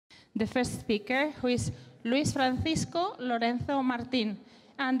the first speaker, who is Luis Francisco Lorenzo Martin.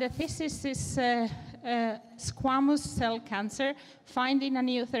 And the thesis is squamous cell cancer, finding a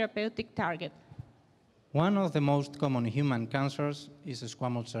new therapeutic target. One of the most common human cancers is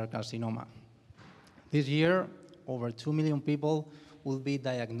squamous cell carcinoma. This year, over 2 million people will be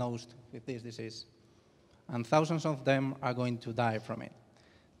diagnosed with this disease, and thousands of them are going to die from it.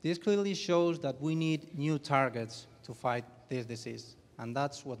 This clearly shows that we need new targets to fight this disease, and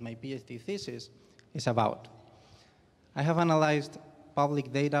that's what my PhD thesis is about. I have analyzed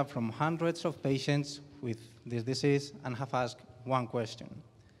public data from hundreds of patients with this disease and have asked one question.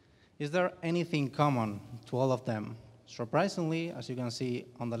 Is there anything common to all of them? Surprisingly, as you can see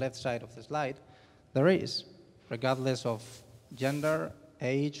on the left side of the slide, there is. Regardless of gender,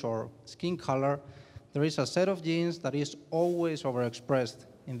 age, or skin color, there is a set of genes that is always overexpressed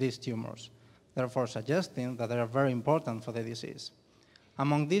in these tumors, therefore suggesting that they are very important for the disease.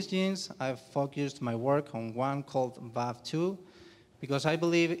 Among these genes, I've focused my work on one called VAV2 because I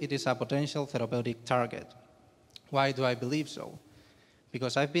believe it is a potential therapeutic target. Why do I believe so?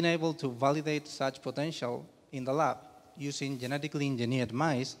 Because I've been able to validate such potential in the lab using genetically engineered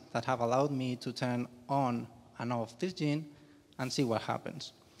mice that have allowed me to turn on and off this gene and see what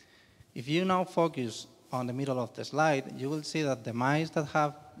happens. If you now focus on the middle of the slide, you will see that the mice that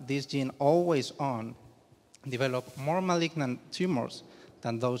have this gene always on develop more malignant tumors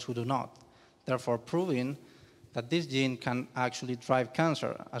than those who do not, therefore proving that this gene can actually drive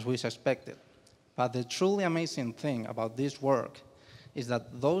cancer, as we suspected. But the truly amazing thing about this work is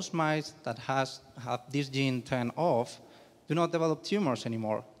that those mice that have this gene turned off do not develop tumors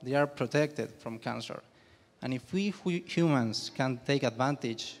anymore. They are protected from cancer. And if we humans can take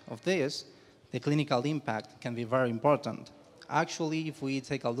advantage of this, the clinical impact can be very important. Actually, if we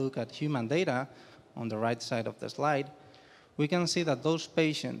take a look at human data on the right side of the slide, we can see that those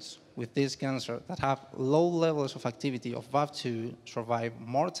patients with this cancer that have low levels of activity of VAV2 survive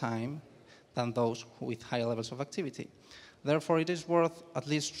more time than those with high levels of activity. Therefore, it is worth at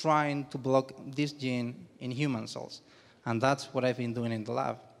least trying to block this gene in human cells, and that's what I've been doing in the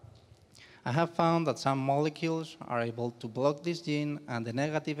lab. I have found that some molecules are able to block this gene and the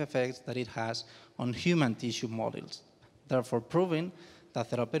negative effects that it has on human tissue models, therefore proving that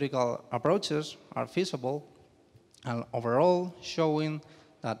therapeutical approaches are feasible and overall showing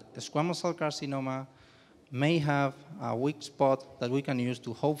that squamous cell carcinoma may have a weak spot that we can use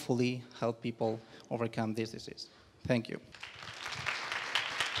to hopefully help people overcome this disease. Thank you.